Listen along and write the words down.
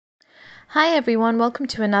Hi everyone, welcome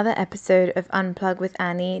to another episode of Unplug with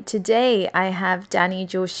Annie. Today I have Danny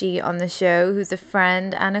Joshi on the show, who's a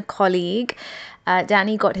friend and a colleague.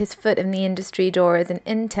 Danny got his foot in the industry door as an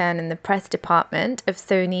intern in the press department of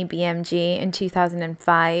Sony BMG in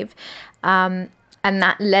 2005. And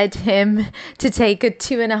that led him to take a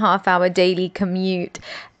 2.5 hour daily commute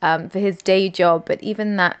for his day job. But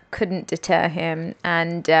even that couldn't deter him.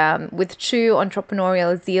 And with true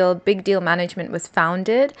entrepreneurial zeal, Big Deal Management was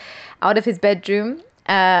founded out of his bedroom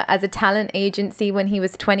as a talent agency when he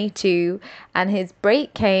was 22. And his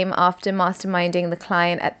break came after masterminding the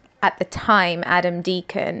client at the time, Adam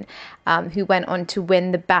Deacon, who went on to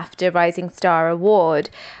win the BAFTA Rising Star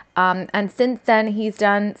Award. And since then, he's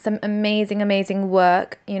done some amazing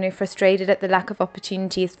work, frustrated at the lack of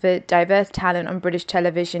opportunities for diverse talent on British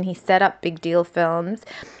television. He set up Big Deal Films.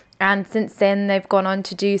 And since then, they've gone on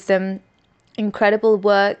to do some incredible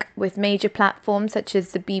work with major platforms such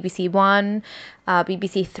as the BBC One,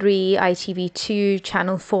 BBC Three, ITV2,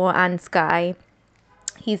 Channel 4, and Sky.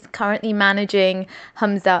 He's currently managing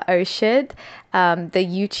Hamza Urshid, the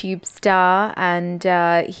YouTube star, and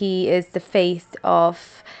he is the face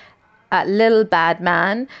of Little Bad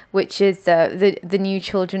Man, which is the new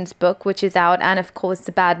children's book, which is out, and of course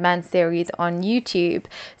the Bad Man series on YouTube.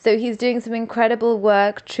 So he's doing some incredible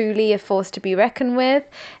work, truly a force to be reckoned with.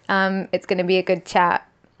 It's going to be a good chat.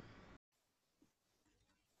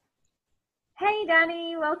 Hey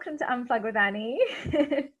Danny, welcome to Unplug with Annie.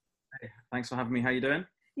 Hey, thanks for having me. How you doing?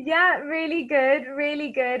 Yeah, really good,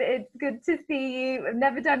 really good. It's good to see you. I've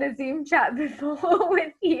never done a Zoom chat before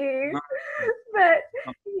with you, No, but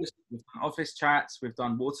we've done office chats. We've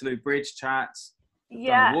done Waterloo Bridge chats. We've done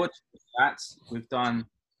yeah, award chats. We've done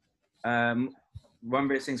One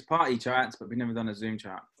Bit Things party chats, but we've never done a Zoom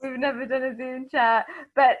chat. we've never done a Zoom chat.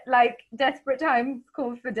 But like desperate times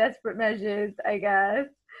call for desperate measures, I guess.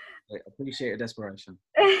 I appreciate your desperation.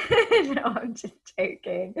 No, I'm just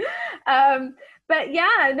joking. Um, but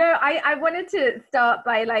yeah, no, I wanted to start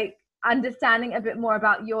by like understanding a bit more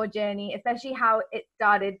about your journey, especially how it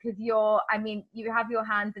started, because I mean, you have your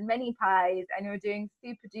hands in many pies and you're doing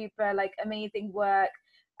super duper like amazing work,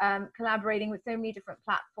 collaborating with so many different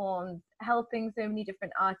platforms, helping so many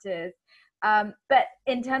different artists. But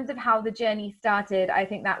in terms of how the journey started, I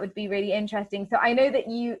think that would be really interesting. So I know that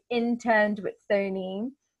you interned with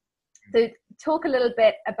Sony. So talk a little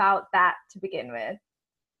bit about that to begin with.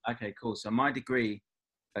 Okay, cool. So my degree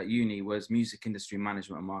at uni was music industry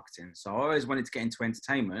management and marketing. So I always wanted to get into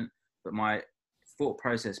entertainment, but my thought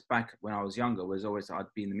process back when I was younger was always that I'd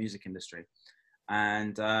be in the music industry.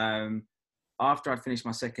 And after I'd finished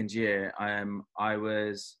my second year, I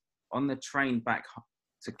was on the train back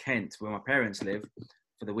to Kent, where my parents live,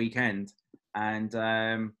 for the weekend, and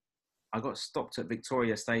I got stopped at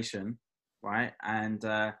Victoria Station, right? And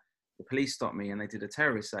the police stopped me, and they did a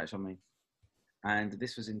terrorist search on me. And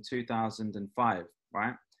this was in 2005,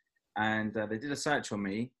 right? And they did a search on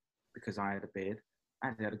me because I had a beard. I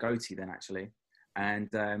actually had a goatee then, actually, and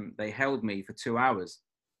they held me for 2 hours,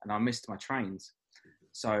 and I missed my trains.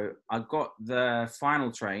 So I got the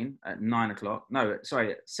final train at 9 o'clock. No,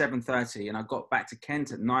 sorry, at 7:30, and I got back to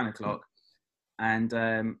Kent at 9 o'clock. And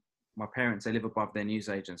my parents, they live above their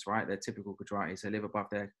newsagents, right? They're typical Gujaratis. They live above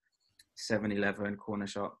their 7-Eleven corner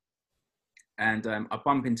shop. And I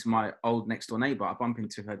bump into my old next door neighbor. I bump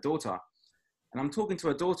into her daughter, and I'm talking to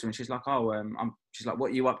her daughter, and she's like, "Oh, she's like,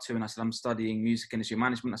 what are you up to?" And I said, "I'm studying music industry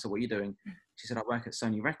management." I said, "What are you doing?" She said, "I work at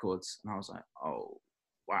Sony Records." And I was like, "Oh,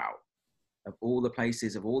 wow." Of all the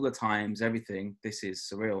places, of all the times, everything, this is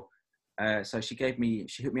surreal. So she hooked me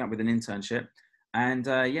up with an internship, and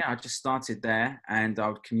yeah, I just started there, and I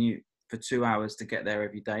would commute for 2 hours to get there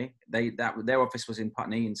every day. Their office was in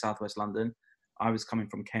Putney in southwest London. I was coming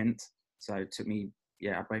from Kent, so it took me,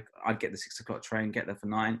 yeah, I'd get the 6 o'clock train, get there for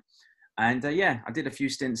 9, and yeah, I did a few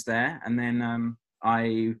stints there, and then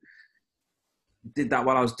I did that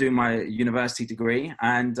while I was doing my university degree,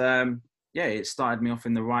 and yeah, it started me off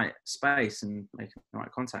in the right space and making the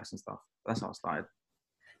right contacts and stuff. That's how I started.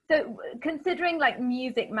 So considering like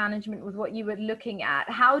music management was what you were looking at,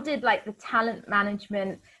 how did like the talent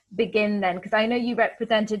management begin then? Because I know you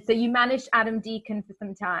represented, so you managed Adam Deacon for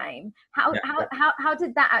some time. How Yeah. how how how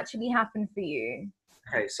did that actually happen for you?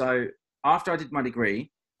 Okay, so after I did my degree,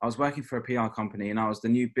 I was working for a PR company, and I was the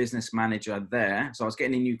new business manager there. So I was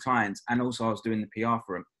getting in new clients, and also I was doing the PR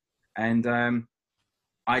for them. And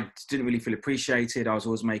I didn't really feel appreciated. I was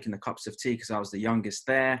always making the cups of tea because I was the youngest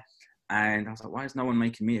there. And I was like, why is no one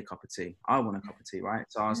making me a cup of tea? I want a cup of tea, right?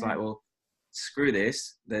 So I was like, well, screw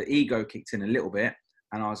this. The ego kicked in a little bit.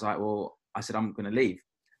 And I was like, well, I said, I'm going to leave.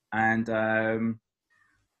 And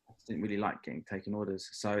didn't really like taking orders.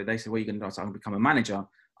 So they said, what are you going to do? I said, I'm going to become a manager.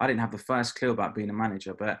 I didn't have the first clue about being a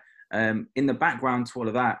manager, but in the background to all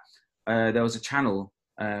of that, there was a channel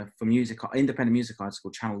for music, independent music artists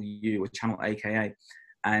called Channel U or Channel AKA.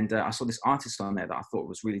 And I saw this artist on there that I thought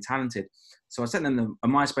was really talented. So I sent them a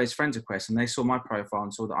MySpace friends request, and they saw my profile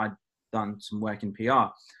and saw that I'd done some work in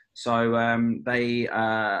PR. So they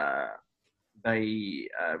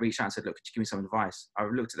reached out and said, look, could you give me some advice? I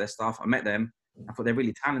looked at their stuff. I met them. I thought they're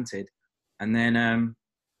really talented. And then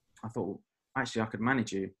I thought, well, actually, I could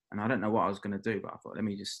manage you. And I don't know what I was going to do, but I thought, let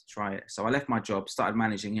me just try it. So I left my job, started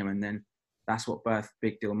managing him. And then that's what birthed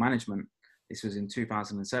Big Deal Management. This was in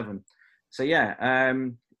 2007. So yeah,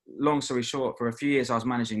 long story short, for a few years, I was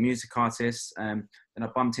managing music artists. Then I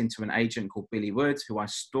bumped into an agent called Billy Wood, who I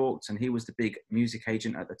stalked, and he was the big music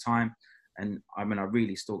agent at the time. And I mean, I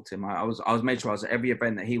really stalked him. I was made sure I was at every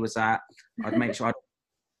event that he was at. I'd make sure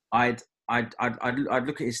I'd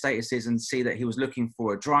look at his statuses and see that he was looking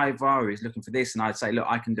for a driver, or he was looking for this, and I'd say, look,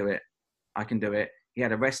 I can do it. I can do it. He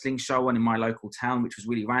had a wrestling show on in my local town, which was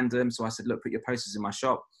really random. So I said, look, put your posters in my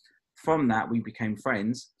shop. From that, we became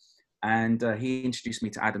friends. And he introduced me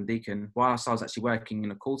to Adam Deacon whilst I was actually working in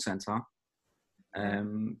a call center,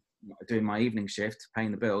 doing my evening shift,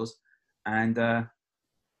 paying the bills. And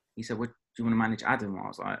he said, well, do you want to manage Adam? I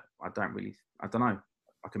was like, I don't know.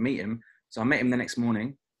 I can meet him. So I met him the next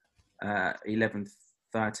morning, 11:30.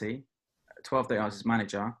 12:30, I was his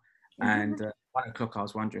manager. And 1 o'clock, I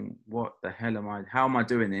was wondering, what the hell how am I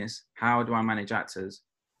doing this? How do I manage actors?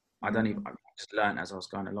 I just learned as I was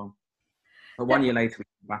going along. But 1 year later, we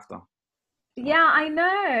came after. Yeah, I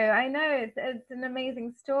know. It's an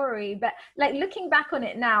amazing story. But like looking back on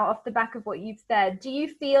it now, off the back of what you've said, do you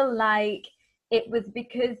feel like it was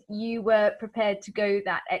because you were prepared to go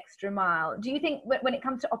that extra mile? Do you think when it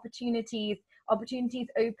comes to opportunities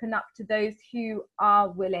open up to those who are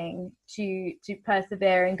willing to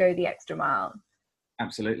persevere and go the extra mile?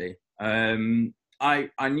 Absolutely.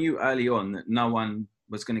 I knew early on that no one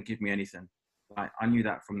was going to give me anything. I knew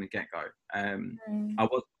that from the get-go. I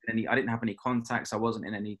didn't have any contacts. I wasn't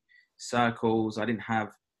in any circles. I didn't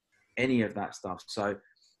have any of that stuff. So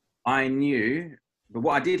I knew, but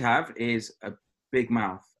what I did have is a big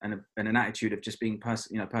mouth and an attitude of just being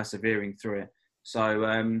persevering through it. So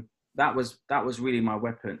that was really my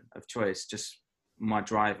weapon of choice, just my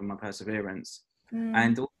drive and my perseverance.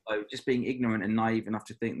 And also just being ignorant and naive enough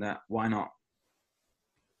to think that why not?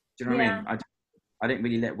 Do you know what I mean? I didn't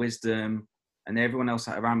really let wisdom, and everyone else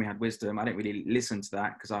around me had wisdom. I didn't really listen to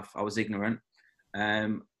that because I was ignorant.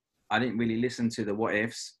 I didn't really listen to the what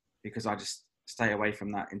ifs because I just stay away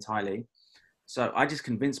from that entirely. So I just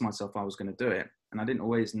convinced myself I was going to do it. And I didn't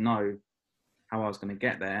always know how I was going to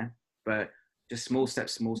get there, but just small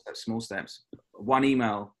steps. One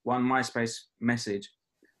email, one MySpace message,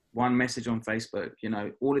 one message on Facebook,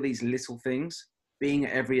 all of these little things, being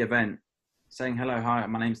at every event, saying, hello, hi,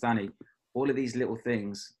 my name's Danny. All of these little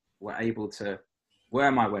things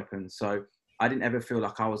were my weapons. So I didn't ever feel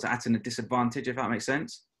like I was at a disadvantage, if that makes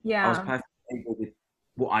sense. Yeah. I was perfectly able with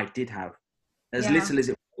what I did have. As little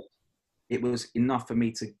as it was enough for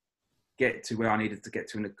me to get to where I needed to get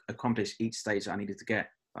to and accomplish each stage that I needed to get.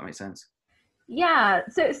 If that makes sense. Yeah.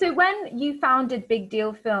 So when you founded Big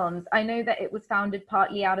Deal Films, I know that it was founded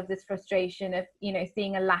partly out of this frustration of,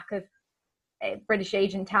 seeing a lack of British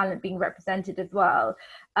Asian talent being represented as well.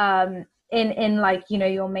 In like,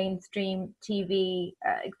 your mainstream TV,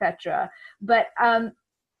 etc. But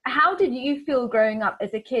how did you feel growing up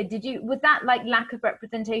as a kid? Was that like lack of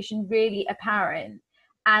representation really apparent?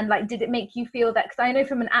 And like, did it make you feel that? Because I know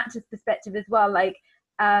from an actor's perspective as well, like,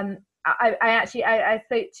 I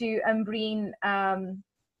spoke to Umbreen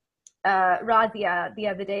Razia the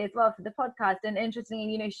other day as well for the podcast, and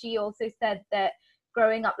interestingly, she also said that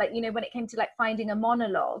growing up, like, when it came to like finding a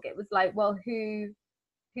monologue, it was like, well, whose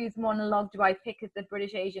monologue do I pick as the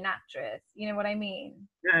British Asian actress? You know what I mean?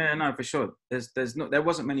 Yeah, no, for sure. There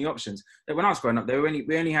wasn't many options. When I was growing up,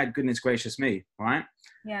 we only had Goodness Gracious Me, right?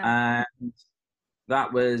 Yeah. And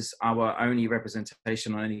that was our only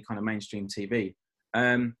representation on any kind of mainstream TV.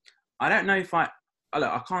 I don't know if I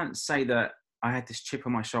can't say that I had this chip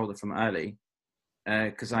on my shoulder from early,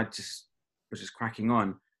 because I just was just cracking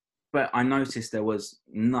on. But I noticed there was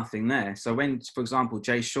nothing there. So when, for example,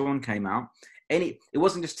 Jay Sean came out, it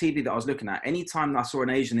wasn't just TV that I was looking at. Anytime I saw an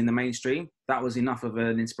Asian in the mainstream, that was enough of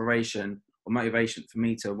an inspiration or motivation for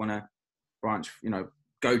me to want to branch,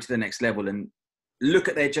 go to the next level and look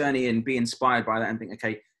at their journey and be inspired by that and think,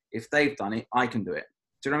 okay, if they've done it, I can do it.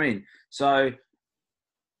 Do you know what I mean? So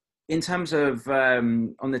in terms of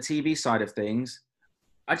on the TV side of things,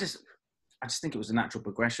 I just think it was a natural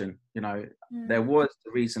progression. You know, there Mm. was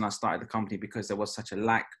the reason I started the company because there was such a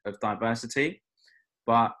lack of diversity.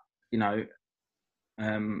 But, you know,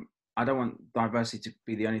 I don't want diversity to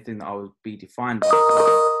be the only thing that I would be defined by.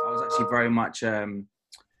 I was actually very much, I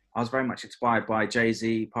was very much inspired by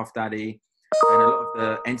Jay-Z, Puff Daddy, and a lot of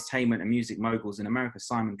the entertainment and music moguls in America,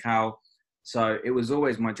 Simon Cowell. So it was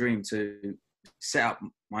always my dream to set up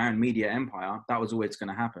my own media empire. That was always going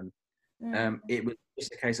to happen. Mm. It was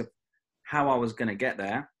just a case of how I was going to get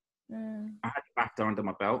there. Mm. I had BAFTA under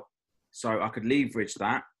my belt, so I could leverage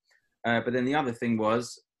that. But then the other thing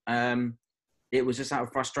was, it was just out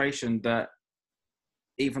of frustration that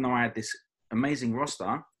even though I had this amazing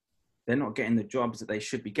roster, they're not getting the jobs that they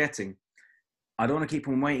should be getting. I don't want to keep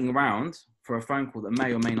them waiting around for a phone call that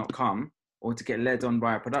may or may not come, or to get led on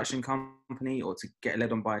by a production company, or to get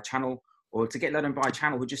led on by a channel, or to get led on by a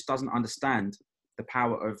channel who just doesn't understand the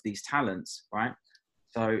power of these talents, right?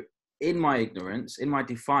 So in my ignorance, in my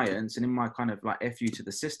defiance, and in my kind of like F you to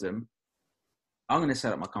the system, I'm going to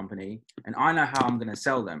set up my company and I know how I'm going to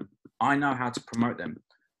sell them. I know how to promote them.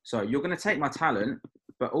 So you're going to take my talent,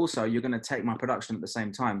 but also you're going to take my production at the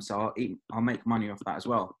same time. So I'll make money off that as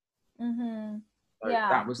well. Mm-hmm. So Yeah.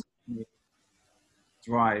 that was the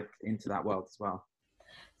drive into that world as well.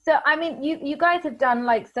 So, I mean, you guys have done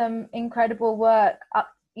like some incredible work up,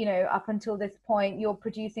 you know, up until this point. You're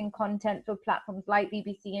producing content for platforms like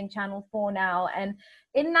BBC and Channel 4 now. And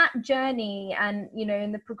in that journey and, you know,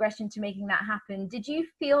 in the progression to making that happen, did you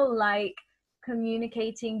feel like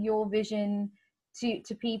communicating your vision to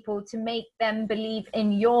people to make them believe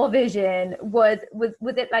in your vision was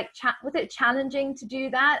it like was it challenging to do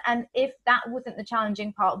that? And if that wasn't the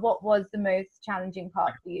challenging part, what was the most challenging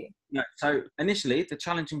part for you? No, so initially the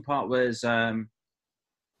challenging part was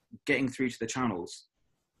getting through to the channels.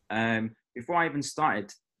 Before I even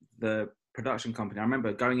started the production company, I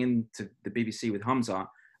remember going into the BBC with Hamza,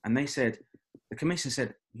 and they said, the commission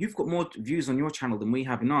said, "You've got more views on your channel than we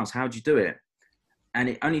have in ours. How do you do it?" And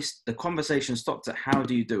the conversation stopped at how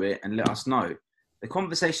do you do it and let us know. The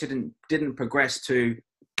conversation didn't progress to,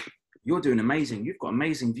 you're doing amazing. You've got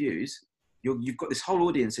amazing views. You've got this whole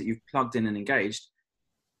audience that you've plugged in and engaged.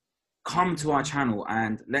 Come to our channel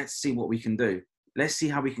and let's see what we can do. Let's see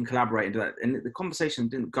how we can collaborate and do that. And the conversation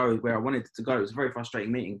didn't go where I wanted it to go. It was a very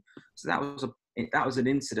frustrating meeting. So that was an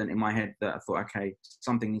incident in my head that I thought, okay,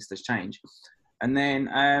 something needs to change. And then,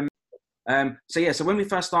 so when we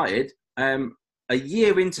first started, a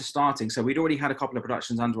year into starting, so we'd already had a couple of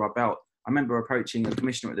productions under our belt. I remember approaching a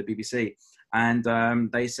commissioner at the BBC, and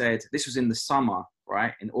they said, this was in the summer,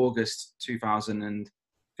 right, in August 14.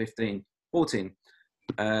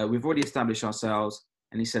 We've already established ourselves,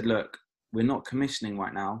 and he said, look, we're not commissioning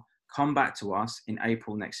right now. Come back to us in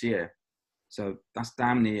April next year. So that's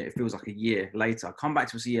damn near, it feels like a year later. Come back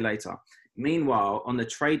to us a year later. Meanwhile, on the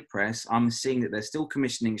trade press, I'm seeing that they're still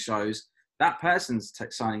commissioning shows. That person's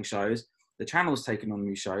signing shows. The channel's taking on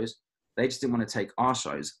new shows. They just didn't want to take our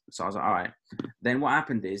shows. So I was like, all right. Then what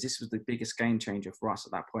happened is, this was the biggest game changer for us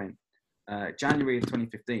at that point. January of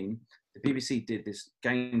 2015, the BBC did this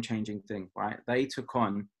game-changing thing, right? They took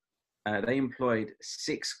on, they employed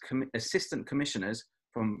 6 assistant commissioners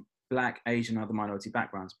from Black, Asian, other minority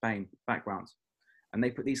backgrounds, BAME backgrounds. And they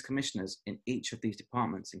put these commissioners in each of these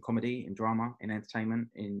departments, in comedy, in drama, in entertainment,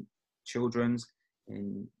 in children's,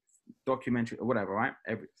 in documentary, or whatever, right?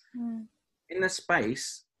 In the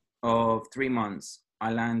space of 3 months,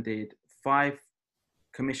 I landed 5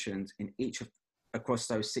 commissions in across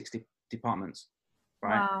those 60 departments,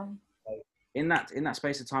 right? Wow. In that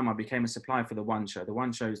space of time, I became a supplier for The One Show. The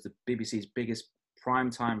One Show is the BBC's biggest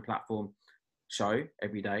primetime platform show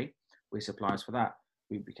every day. We're suppliers for that.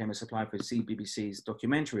 We became a supplier for CBBC's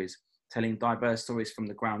documentaries, telling diverse stories from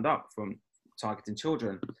the ground up, from targeting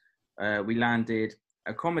children. We landed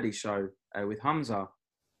a comedy show with Hamza.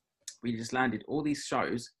 We just landed all these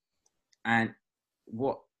shows, and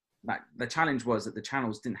the challenge was that the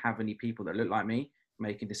channels didn't have any people that looked like me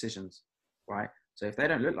making decisions, right? So if they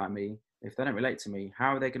don't look like me, if they don't relate to me,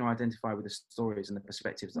 how are they going to identify with the stories and the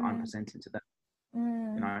perspectives that I'm presenting to them?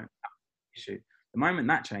 You know, issue. The moment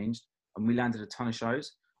that changed and we landed a ton of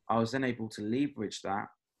shows, I was then able to leverage that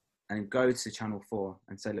and go to Channel 4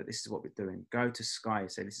 and say, look, this is what we're doing. Go to Sky,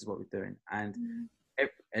 say, this is what we're doing. And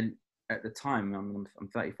at the time, I'm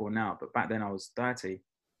 34 now, but back then I was 30.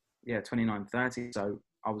 Yeah, 29, 30. So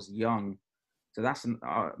I was young. So that's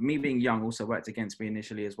me being young also worked against me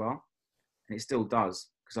initially as well. And it still does,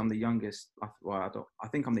 because I'm the youngest. I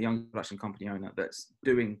think I'm the young production company owner that's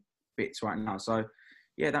doing bits right now. So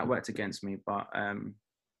yeah, that worked against me. But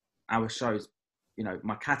our shows, you know,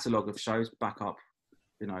 my catalogue of shows back up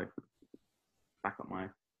my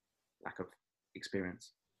lack of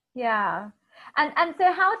experience. Yeah. And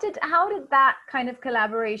so how did that kind of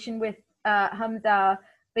collaboration with Hamza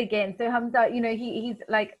begin? So Hamza, he's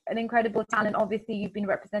like an incredible talent. Obviously, you've been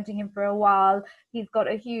representing him for a while. He's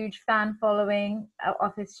got a huge fan following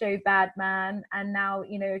of his show Bad Man, and now,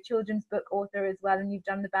 a children's book author as well, and you've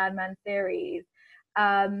done the Bad Man series.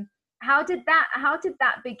 Um, how did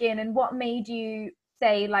that begin, and what made you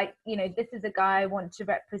say, like, this is a guy I want to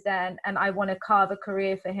represent and I want to carve a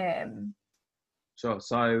career for him? Sure.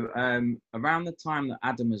 So around the time that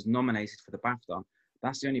Adam was nominated for the BAFTA,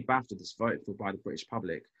 that's the only BAFTA that's voted for by the British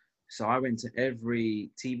public. So I went to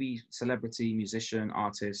every TV celebrity, musician,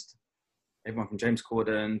 artist, everyone from James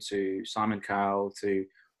Corden to Simon Cowell to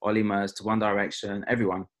Ollie Murs to One Direction,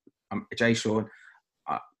 everyone, Jay Sean,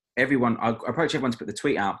 everyone. I approached everyone to put the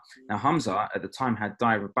tweet out. Now Hamza at the time had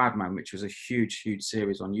Diary of a Bad Man, which was a huge, huge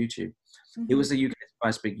series on YouTube. It was the UK's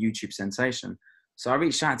first big YouTube sensation. So I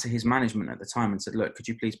reached out to his management at the time and said, look, could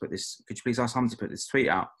you please ask Hamza to put this tweet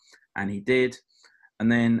out? And he did.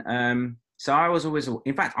 And then, so I was always,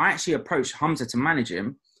 in fact, I actually approached Hamza to manage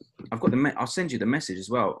him. I'll send you the message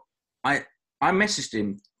as well. I messaged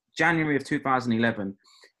him January of 2011.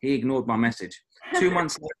 He ignored my message. 2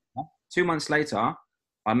 months later,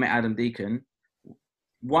 I met Adam Deacon.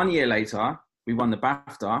 1 year later, we won the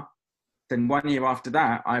BAFTA. Then 1 year after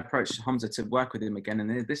that, I approached Hamza to work with him again.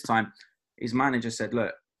 And this time, his manager said,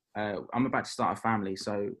 look, I'm about to start a family,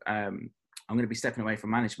 so I'm going to be stepping away from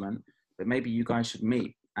management, but maybe you guys should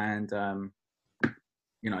meet and,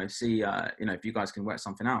 see, if you guys can work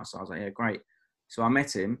something out. So I was like, yeah, great. So I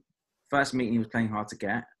met him. First meeting, he was playing hard to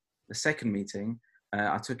get. The second meeting,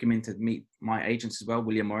 I took him in to meet my agents as well,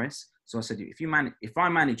 William Morris. So I said, if I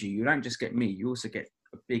manage you, you don't just get me, you also get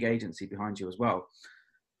a big agency behind you as well.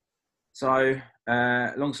 So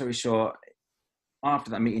long story short,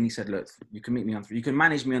 after that meeting, he said, look, you can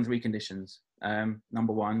manage me on 3 conditions.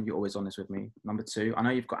 Number 1, you're always honest with me. Number 2, I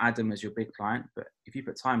know you've got Adam as your big client, but if you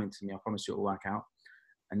put time into me, I promise you it'll work out.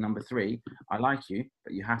 And number 3, I like you,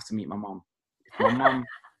 but you have to meet my mom.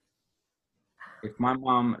 If my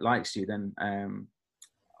mom likes you, then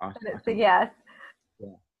Yes. Yeah.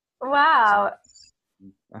 Wow. So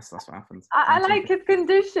that's what happens. I like his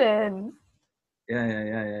conditions.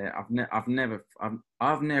 Yeah. I've never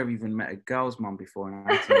even met a girl's mum before,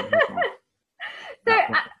 and So,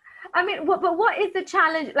 I mean, but what is the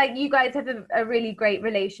challenge? Like, you guys have a really great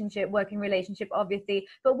working relationship, obviously.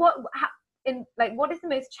 But what is the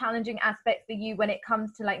most challenging aspect for you when it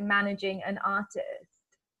comes to like managing an artist?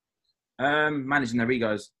 Managing their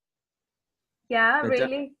egos. Yeah,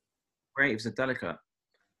 really. Creatives are delicate.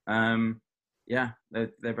 They're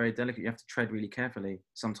very delicate. You have to tread really carefully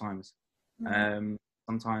sometimes.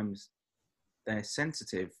 Sometimes they're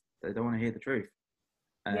sensitive. They don't want to hear the truth.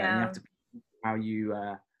 And you have to how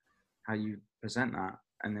you present that.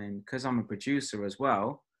 And then because I'm a producer as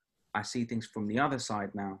well, I see things from the other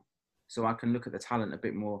side now, so I can look at the talent a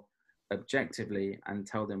bit more objectively and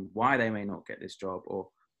tell them why they may not get this job or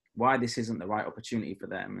why this isn't the right opportunity for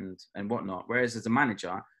them and whatnot. Whereas as a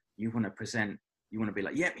manager, you want to be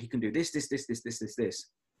like, yep, he can do this. With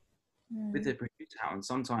the producer hat on,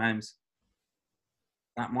 sometimes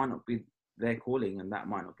that might not be their calling and that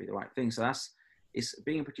might not be the right thing. So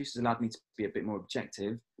being a producer has allowed me to be a bit more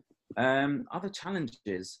objective. Other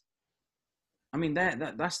challenges, I mean,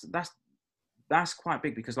 that's quite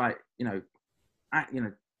big because, like,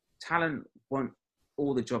 talent want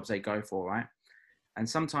all the jobs they go for, right? And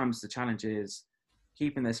sometimes the challenge is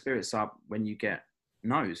keeping their spirits up when you get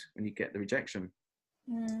no's, when you get the rejection.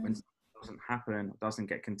 When it doesn't happen, doesn't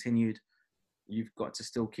get continued, you've got to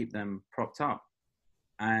still keep them propped up.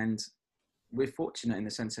 And we're fortunate in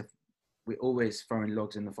the sense of we're always throwing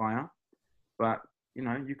logs in the fire, but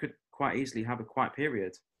you could quite easily have a quiet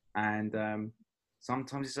period. And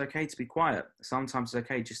sometimes it's okay to be quiet. Sometimes it's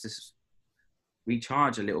okay just to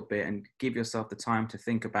recharge a little bit and give yourself the time to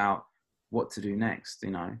think about what to do next.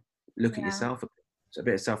 Look at yourself. It's a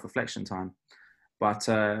bit of self-reflection time. But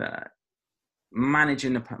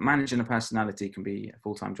managing a personality can be a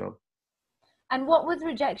full-time job. And what was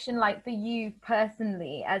rejection like for you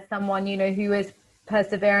personally, as someone who is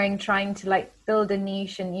persevering, trying to like build a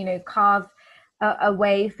niche and carve a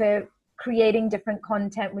way for creating different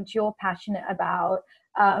content which you're passionate about,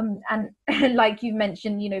 and like you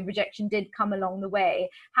mentioned, rejection did come along the way.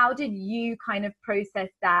 How did you kind of process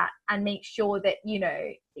that and make sure that you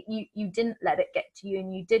didn't let it get to you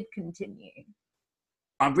and you did continue?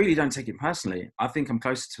 I really don't take it personally. I think I'm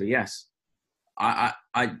closer to a yes.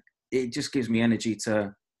 It just gives me energy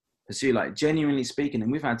to pursue, like, genuinely speaking.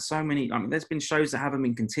 And we've had so many, there's been shows that haven't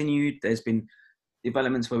been continued. There's been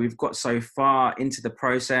developments where we've got so far into the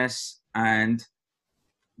process and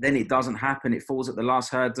then it doesn't happen. It falls at the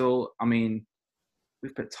last hurdle. I mean,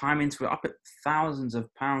 we've put time into it. I put thousands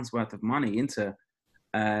of pounds worth of money into.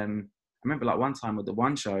 I remember like one time with the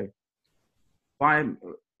One Show,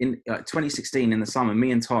 in 2016 in the summer,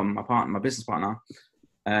 me and Tom, my business partner,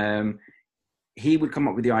 he would come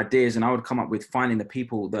up with the ideas and I would come up with finding the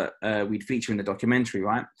people that we'd feature in the documentary,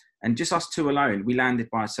 right? And just us two alone, we landed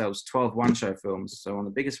by ourselves 12 One Show films. So on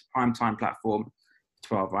the biggest primetime platform,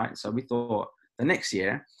 12, right? So we thought the next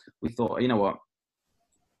year, we thought, you know what?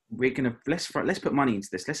 We're gonna let's put money into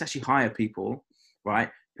this. Let's actually hire people, right,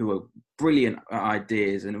 who are brilliant at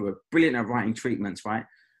ideas and who are brilliant at writing treatments, right?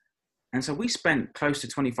 And so we spent close to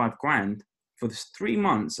 25 grand for this 3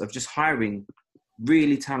 months of just hiring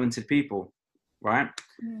really talented people, right?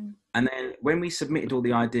 Mm. And then when we submitted all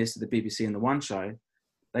the ideas to the BBC and the One Show,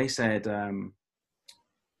 they said,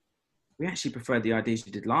 we actually preferred the ideas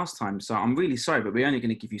you did last time. So I'm really sorry, but we're only going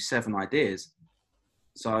to give you 7 ideas.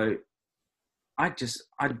 So I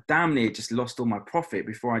damn near just lost all my profit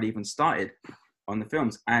before I'd even started on the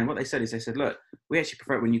films. And what they said is, they said, look, we actually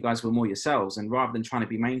prefer it when you guys were more yourselves, and rather than trying to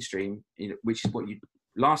be mainstream, which is what you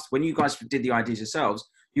when you guys did the ideas yourselves,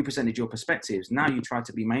 you presented your perspectives. Now you try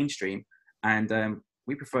to be mainstream, and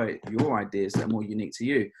we prefer your ideas that are more unique to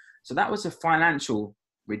you. So that was a financial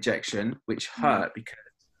rejection, which hurt because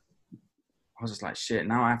I was just like, shit,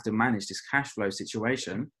 now I have to manage this cash flow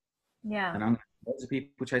situation. Yeah. And lots of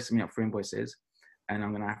people chasing me up for invoices, and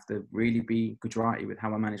I'm going to have to really be Gujarati with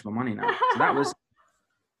how I manage my money now. So that was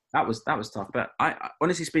tough. But I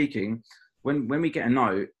honestly speaking, when we get a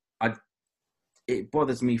no, it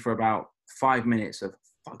bothers me for about 5 minutes of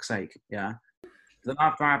fuck's sake. Yeah. Then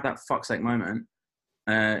after I have that fuck's sake moment,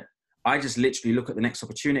 I just literally look at the next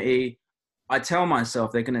opportunity. I tell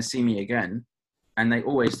myself they're going to see me again, and they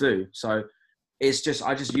always do. So it's just,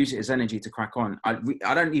 I just use it as energy to crack on.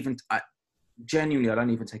 Genuinely, I don't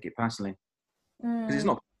even take it personally. Because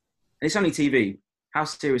it's only TV. How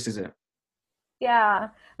serious is it? Yeah.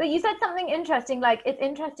 But you said something interesting. Like, it's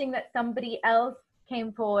interesting that somebody else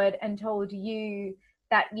came forward and told you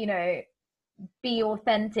that, you know, be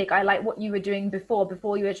authentic. I like what you were doing before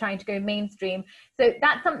you were trying to go mainstream. So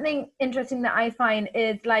that's something interesting that I find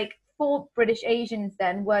is, like, for British Asians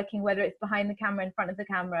then working, whether it's behind the camera, in front of the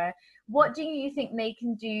camera, what do you think they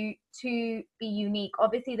can do to be unique?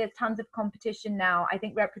 Obviously there's tons of competition now. I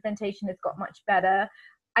think representation has got much better.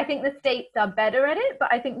 I think the States are better at it,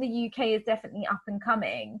 but I think the UK is definitely up and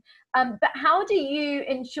coming. But how do you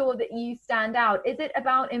ensure that you stand out? Is it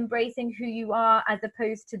about embracing who you are as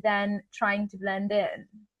opposed to then trying to blend in?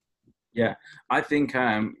 Yeah, I think,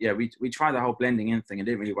 we tried the whole blending in thing. It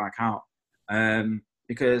didn't really work out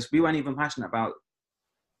because we weren't even passionate about,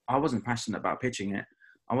 I wasn't passionate about pitching it.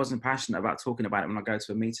 I wasn't passionate about talking about it when I go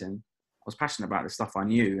to a meeting. I was passionate about the stuff I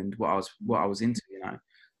knew and what I was into, you know.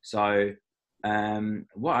 So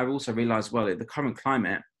what I also realized, well, the current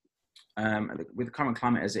climate, with the current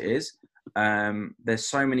climate as it is, there's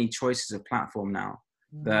so many choices of platform now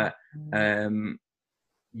that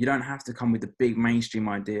you don't have to come with the big mainstream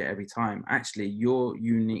idea every time. Actually, your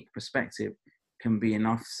unique perspective can be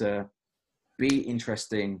enough to be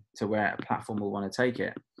interesting to where a platform will want to take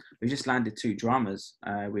it. We just landed 2 dramas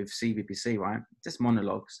with CBBC, right? Just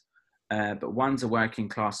monologues, but one's a working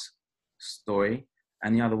class story,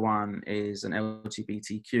 and the other one is an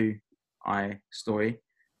LGBTQI story,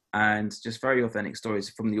 and just very authentic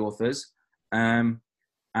stories from the authors. And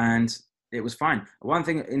it was fine. One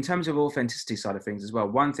thing, in terms of authenticity side of things as well,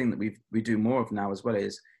 one thing that we do more of now as well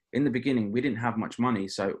is, in the beginning, we didn't have much money.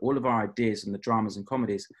 So all of our ideas and the dramas and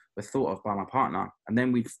comedies were thought of by my partner. And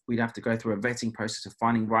then we'd have to go through a vetting process of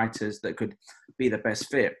finding writers that could be the best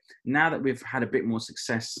fit. Now that we've had a bit more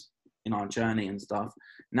success in our journey and stuff,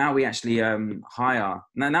 now we actually hire.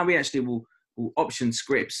 Now we actually will option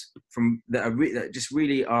scripts from that just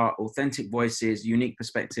really are authentic voices, unique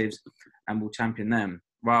perspectives, and we'll champion them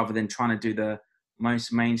rather than trying to do the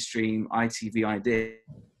most mainstream ITV idea.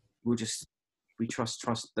 We trust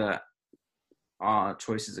that our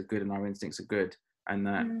choices are good and our instincts are good, and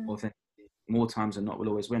that authenticity, more times than not, will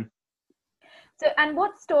always win. So, and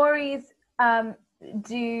what stories do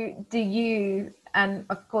you, and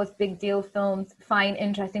of course Big Deal Films, find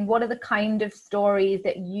interesting? What are the kind of stories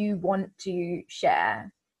that you want to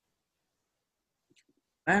share?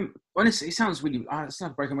 Honestly, it sounds really, it's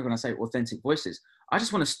not breaking when I say authentic voices. I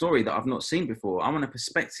just want a story that I've not seen before. I want a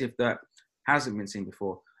perspective that hasn't been seen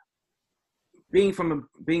before. Being from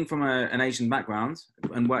an Asian background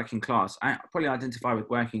and working class, I probably identify with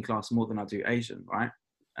working class more than I do Asian, right?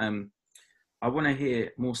 I want to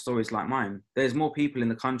hear more stories like mine. There's more people in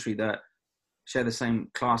the country that share the same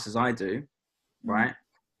class as I do, right?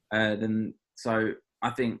 Then so I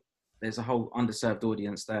think there's a whole underserved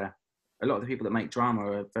audience there. A lot of the people that make drama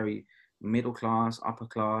are very middle class, upper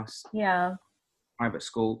class, private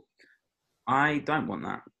school. I don't want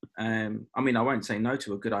that. I mean, I won't say no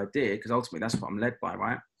to a good idea because ultimately that's what I'm led by,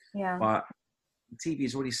 right? Yeah. But TV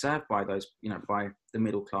is already served by those, you know, by the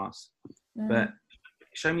middle class. But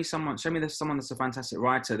show me there's someone that's a fantastic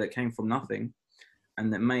writer that came from nothing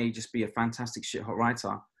and that may just be a fantastic shit hot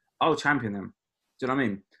writer. I'll champion them. Do you know what I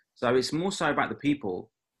mean? So it's more so about the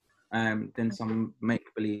people than some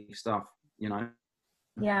make-believe stuff, you know?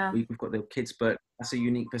 Yeah. We've got the kids book. That's a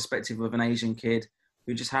unique perspective of an Asian kid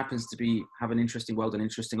who just happens to have an interesting world and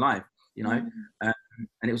interesting life, you know? And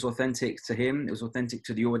it was authentic to him. It was authentic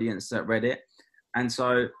to the audience that read it. And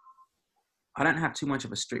so I don't have too much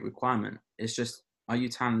of a strict requirement. It's just, are you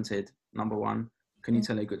talented? Number one. Can you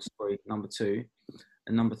tell a good story? Number two.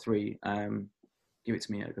 And number three, give it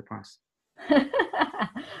to me at a good price.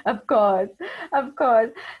 Of course.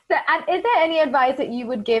 So, and is there any advice that you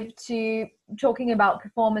would give to talking about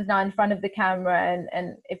performers now in front of the camera,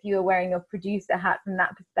 and if you were wearing your producer hat from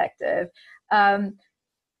that perspective,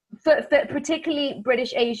 for particularly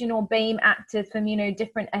British, Asian, or BAME actors from, you know,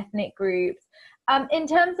 different ethnic groups, in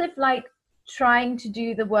terms of like trying to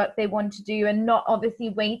do the work they want to do and not obviously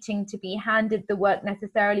waiting to be handed the work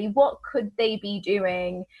necessarily, what could they be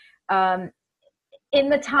doing in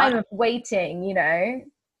the time of waiting, you know?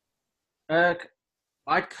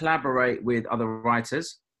 I'd collaborate with other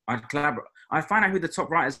writers. I find out who the top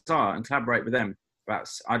writers are and collaborate with them.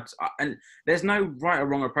 And there's no right or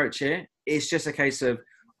wrong approach here. It's just a case of,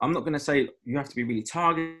 I'm not going to say you have to be really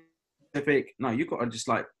target specific. No, you've got to just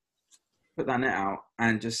like put that net out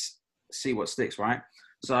and just see what sticks, right?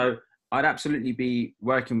 So I'd absolutely be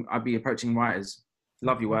approaching writers.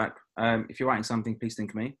 Love your work. If you're writing something, please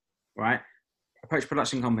think of me, right? Approach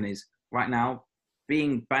production companies. Right now,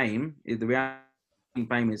 being BAME, the reality of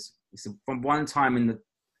BAME is from one time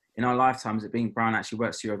in our lifetimes that being brown actually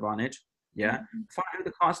works to your advantage. Yeah. Find who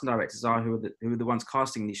the casting directors are, who are the ones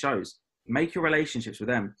casting these shows. Make your relationships with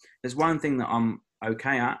them. There's one thing that I'm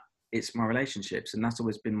okay at, it's my relationships, and that's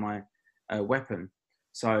always been my weapon.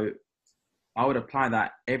 So I would apply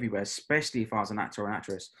that everywhere, especially if I was an actor or an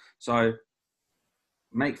actress. So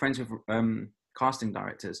make friends with casting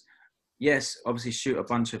directors. Yes, obviously shoot a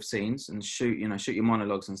bunch of scenes and shoot your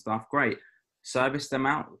monologues and stuff. Great. Service them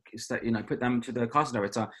out, you know, put them to the casting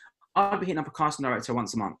director. I'd be hitting up a casting director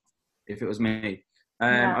once a month if it was me.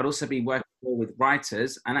 I'd also be working with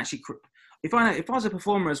writers, and actually, if I was a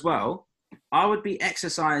performer as well, I would be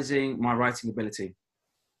exercising my writing ability.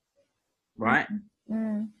 Right?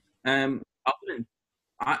 I wouldn't.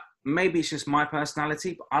 Maybe it's just my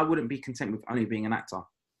personality, but I wouldn't be content with only being an actor.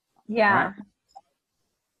 Yeah. Right?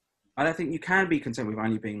 I don't think you can be content with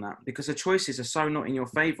only being that, because the choices are so not in your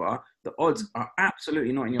favor. The odds are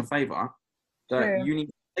absolutely not in your favor. That you need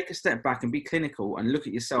to take a step back and be clinical and look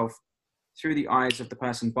at yourself through the eyes of the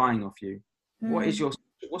person buying off you. What's your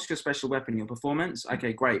special weapon? Your performance?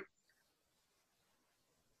 Okay, great.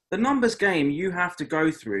 The numbers game you have to go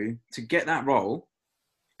through to get that role,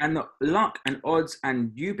 and the luck and odds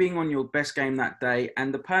and you being on your best game that day,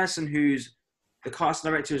 and the person who's the casting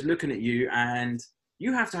director is looking at you, and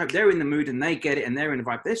you have to hope they're in the mood and they get it and they're in the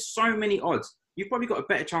vibe. There's so many odds. You've probably got a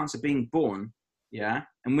better chance of being born, yeah,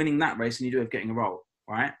 and winning that race than you do of getting a role,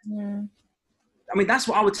 right? I mean, that's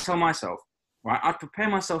what I would tell myself, right? I'd prepare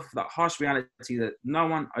myself for that harsh reality that no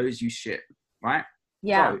one owes you shit, right?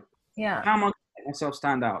 Yeah. So, how am I going to make myself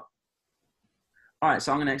stand out? All right,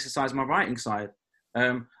 so I'm going to exercise my writing side.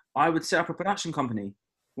 I would set up a production company.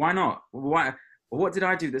 Why not? What did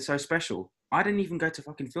I do that's so special? I didn't even go to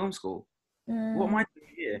fucking film school. What am I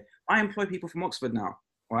doing here? I employ people from Oxford now,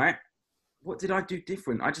 right? What did I do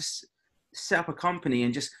different? I just set up a company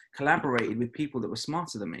and just collaborated with people that were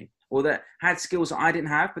smarter than me, or that had skills that I didn't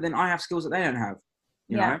have, but then I have skills that they don't have,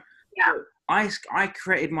 you know? Yeah. So I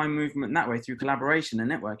created my movement that way through collaboration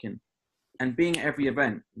and networking and being at every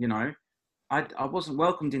event, you know? I wasn't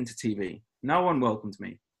welcomed into TV. No one welcomed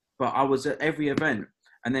me, but I was at every event.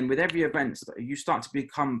 And then with every event, you start to be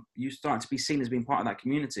seen as being part of that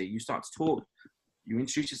community. You start to talk, you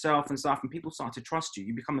introduce yourself and stuff, and people start to trust you.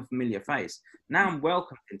 You become a familiar face. Now I'm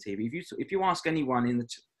welcomed in TV. If you ask anyone in the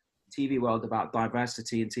TV world about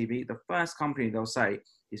diversity in TV, the first company they'll say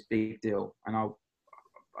is Big Deal, and I'll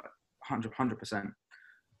 100%.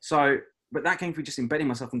 So, but that came through just embedding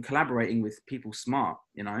myself and collaborating with people smart,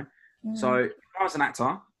 you know. So if I was an actor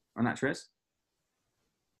or an actress,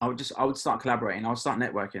 I would start collaborating. I would start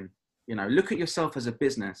networking. You know, look at yourself as a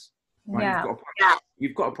business. Right? Yeah.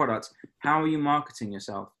 You've got a product. How are you marketing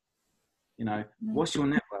yourself? You know, what's your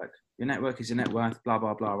network? Your network is your net worth, blah,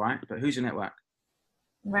 blah, blah, right? But who's your network?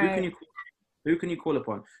 Right. Who can you call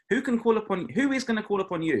upon? Who is going to call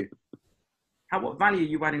upon you? What value are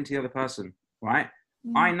you adding to the other person, right?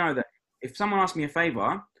 I know that if someone asks me a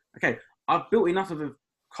favor, okay, I've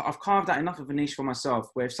carved out enough of a niche for myself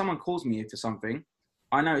where if someone calls me for something,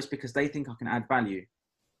 I know it's because they think I can add value.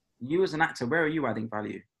 You as an actor, where are you adding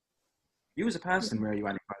value? You as a person, where are you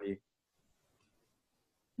adding value?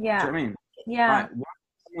 Yeah. Do you know what I mean? Yeah. Like, why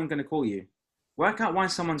is someone going to call you? Work out why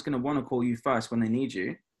someone's going to want to call you first when they need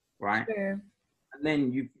you, right? True. And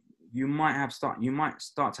then you might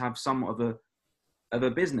start to have somewhat of a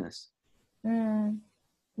business.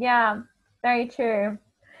 Yeah, very true.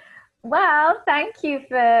 Well, thank you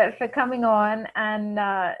for coming on and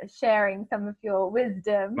sharing some of your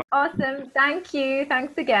wisdom. Awesome. Thank you.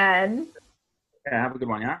 Thanks again. Yeah, have a good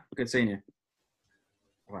one, yeah? Good seeing you.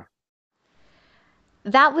 Bye.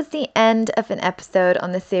 That was the end of an episode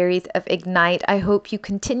on the series of Ignite. I hope you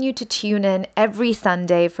continue to tune in every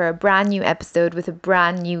Sunday for a brand new episode with a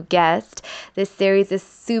brand new guest. This series is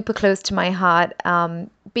super close to my heart,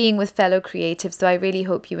 being with fellow creatives, so I really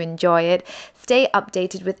hope you enjoy it. Stay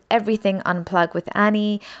updated with everything Unplug with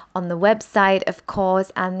Annie on the website, of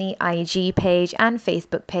course, and the IG page and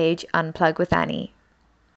Facebook page, Unplug with Annie.